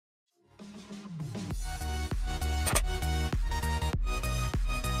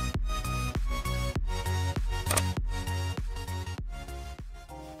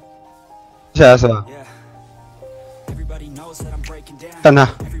起来是吧？干他！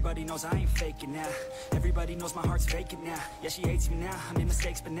 Everybody knows my heart's vacant now. Yeah, she hates me now. I made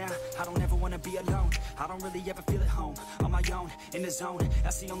mistakes, but now I don't ever wanna be alone. I don't really ever feel at home. On my own, in the zone.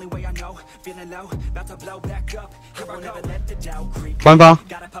 That's the only way I know. Feeling low, about to blow back up. I won't ever let the doubt creep.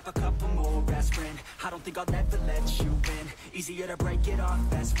 Gotta pop a couple more aspirin. I don't think I'll ever let you in. Easier to break it off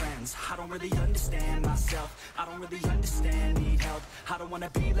best friends. I don't really understand myself. I don't really understand, need help. I don't wanna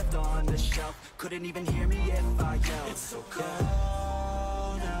be left on the shelf. Couldn't even hear me if I yelled. It's so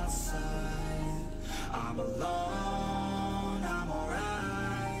cold outside. I'm alone, I'm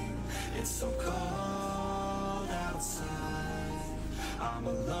alright. It's so cold outside. I'm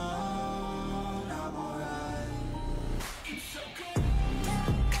alone, I'm alright. It's so cold.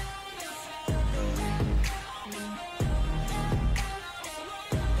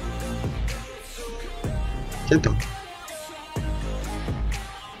 先等。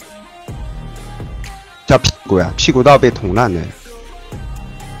叫屁股呀，屁股都要被捅烂的。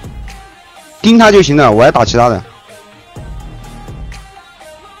 盯他就行了，我还打其他的。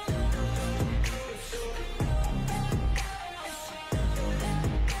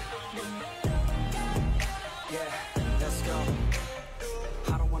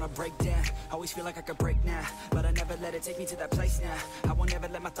Always feel like I could break now, but I never let it take me to that place now. I won't ever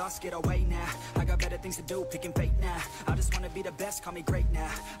let my thoughts get away now. I got better things to do, picking fate now. I just wanna be the best, call me great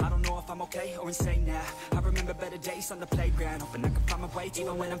now. I don't know if I'm okay or insane now. I remember better days on the playground, hoping I can find my way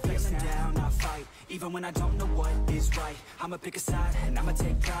even when I'm feeling down. I fight, even when I don't know what is right. I'ma pick a side and I'ma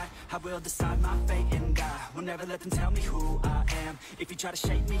take pride. I will decide my fate and I will never let them tell me who I am. If you try to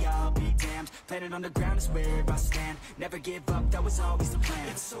shake me, I'll be damned. Planet on the ground is where I stand. Never give up, that was always the plan.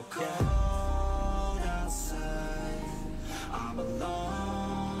 It's so cold. I'm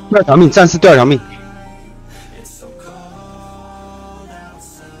alone. 第二条命，战士第二条命。 It's so cold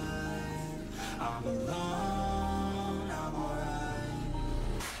outside. I'm alone, I'm alright.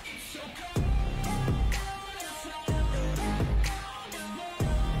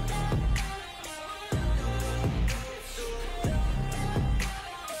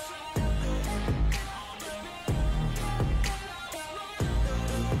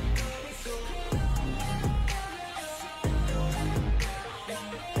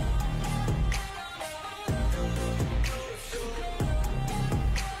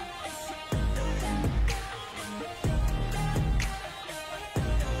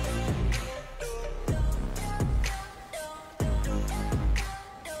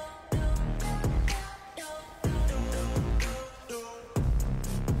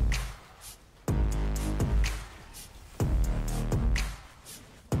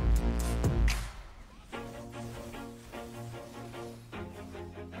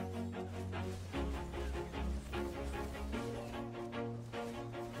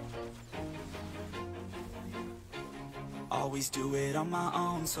 'Always do it on my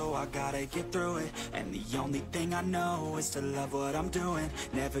own, so I gotta get through it. And the only thing I know is to love what I'm doing.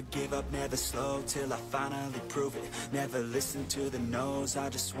 Never give up, never slow, till I finally prove it. Never listen to the no's, I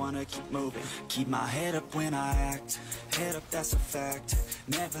just wanna keep moving. Keep my head up when I act, head up, that's a fact.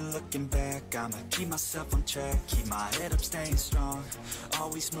 Never looking back, I'ma keep myself on track. Keep my head up, staying strong,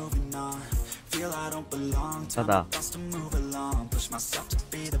 always moving on. Feel I don't belong, tell my thoughts to move along. Push myself to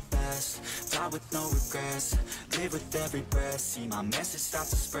be the best, die with no regrets. Live with every breath, see my message start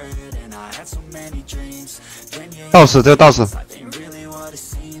to spread. And I had so many dreams.到死这个到死。 Really what it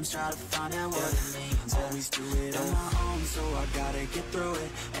seems, try to find out what it means. Always do it on my own, so I gotta get through it.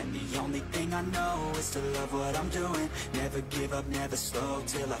 And the only thing I know is to love what I'm doing. Never give up, never slow,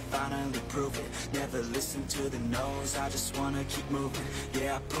 till I finally prove it. Never listen to the no's, I just wanna keep moving.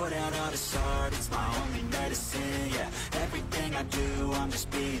 Yeah, I put out all this art, it's my only medicine. Yeah, everything I do, I'm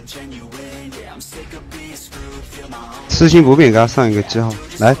just being genuine. Yeah, I'm sick of being screwed, feel my own. 痴心不变，给他上一个记号，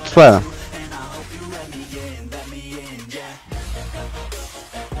来出来了。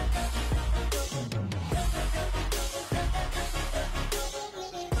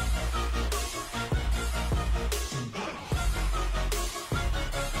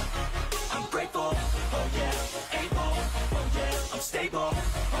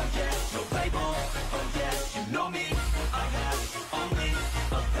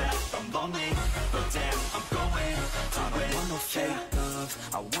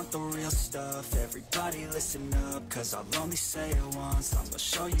 I want the real stuff, every Everybody listen up, cause I'll only say it once. I'm gonna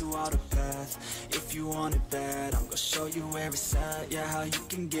show you all the path. If you want it bad, I'm gonna show you where it's at. Yeah, how you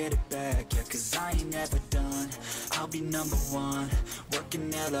can get it back. Yeah, cause I ain't never done. I'll be number one,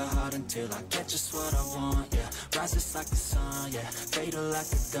 working hella hard until I get just what I want. Yeah, rise just like the sun, yeah, fatal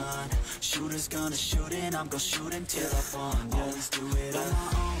like a gun. Shooters gonna shoot and I'm gonna shoot until I fall. Yeah, always do it on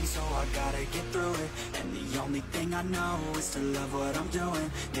my own, so I gotta get through it. And the only thing I know is to love what I'm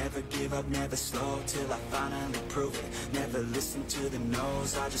doing. Never give up, never slow, till I finally prove it. Never listen to the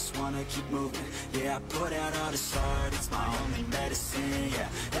no's, I just wanna keep moving. Yeah, I put out all this art, it's my only medicine. Yeah,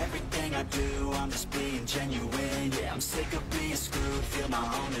 everything I do, I'm just being genuine. Yeah, I'm sick of being screwed, feel my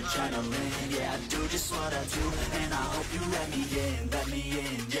own adrenaline. Yeah, I do just what I do, and I hope you let me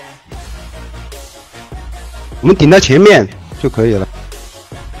in, yeah. 我们顶在前面就可以了。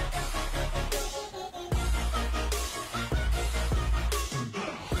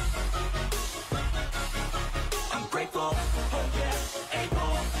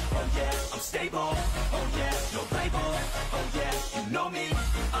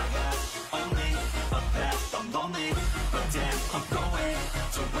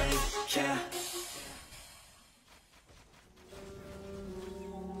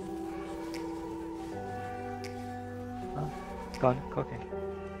 Cooking.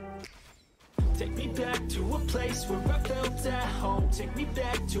 Take me back to a place where I felt at home. Take me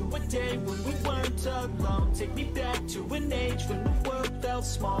back to a day when we weren't alone. Take me back to an age when the world felt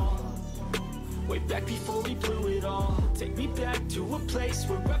small. Way back before we blew it all. Take me back to a place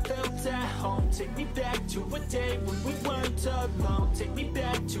where I felt at home. Take me back to a day when we weren't alone. Take me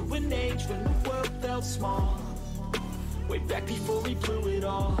back to an age when the world felt small. Way back before we blew it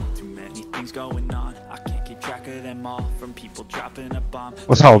all. Too many things going on, I can't keep track of them all. From people dropping a bomb.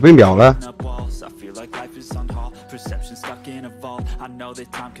 我操，我被秒了。 I feel like life is on hold. Perception stuck in a vault. I know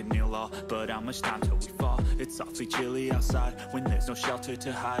that time can heal all, but how much time till we fall? It's awfully chilly outside when there's no shelter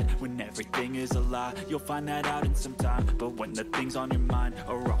to hide. When everything is a lie, you'll find that out in some time. But when the things on your mind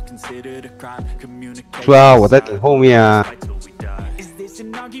are all considered a crime, communicate. 是啊，我在等后面啊。 Is this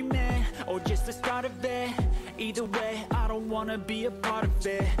an argument or just the start of it? Either way, I don't wanna be a part of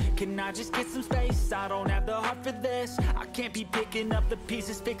it. Can I just get some space? I don't have the heart for this. I can't be picking up the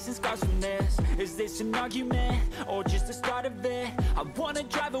pieces, fixing scars from this. Is this an argument or just the start of it? I wanna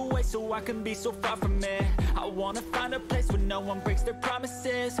drive away so I can be so far from it. I wanna find a place where no one breaks their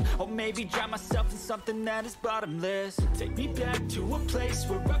promises. Or maybe drown myself in something that is bottomless. Take me back to a place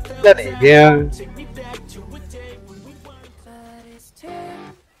where I felt at home. Take me back to a day when we weren't. But it's too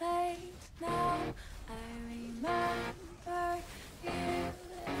late now. Remember you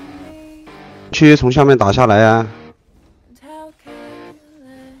and me. 去从下面打下来啊！ And how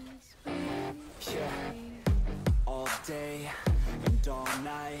careless we Yeah. All day and all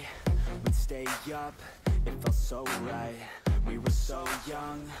night, we'd stay up, it felt so right. We were so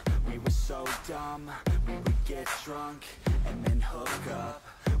young, we were so dumb. We would get drunk and then hook up.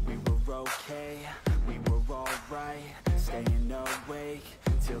 We were okay, we were alright. Staying awake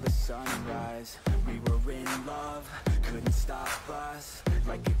till the sunrise. We were in love, couldn't stop us.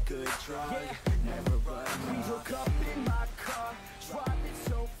 Like a good drug, never run. We hook up in my car, driving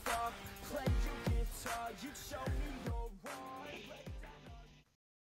so far. Play your guitar, you show me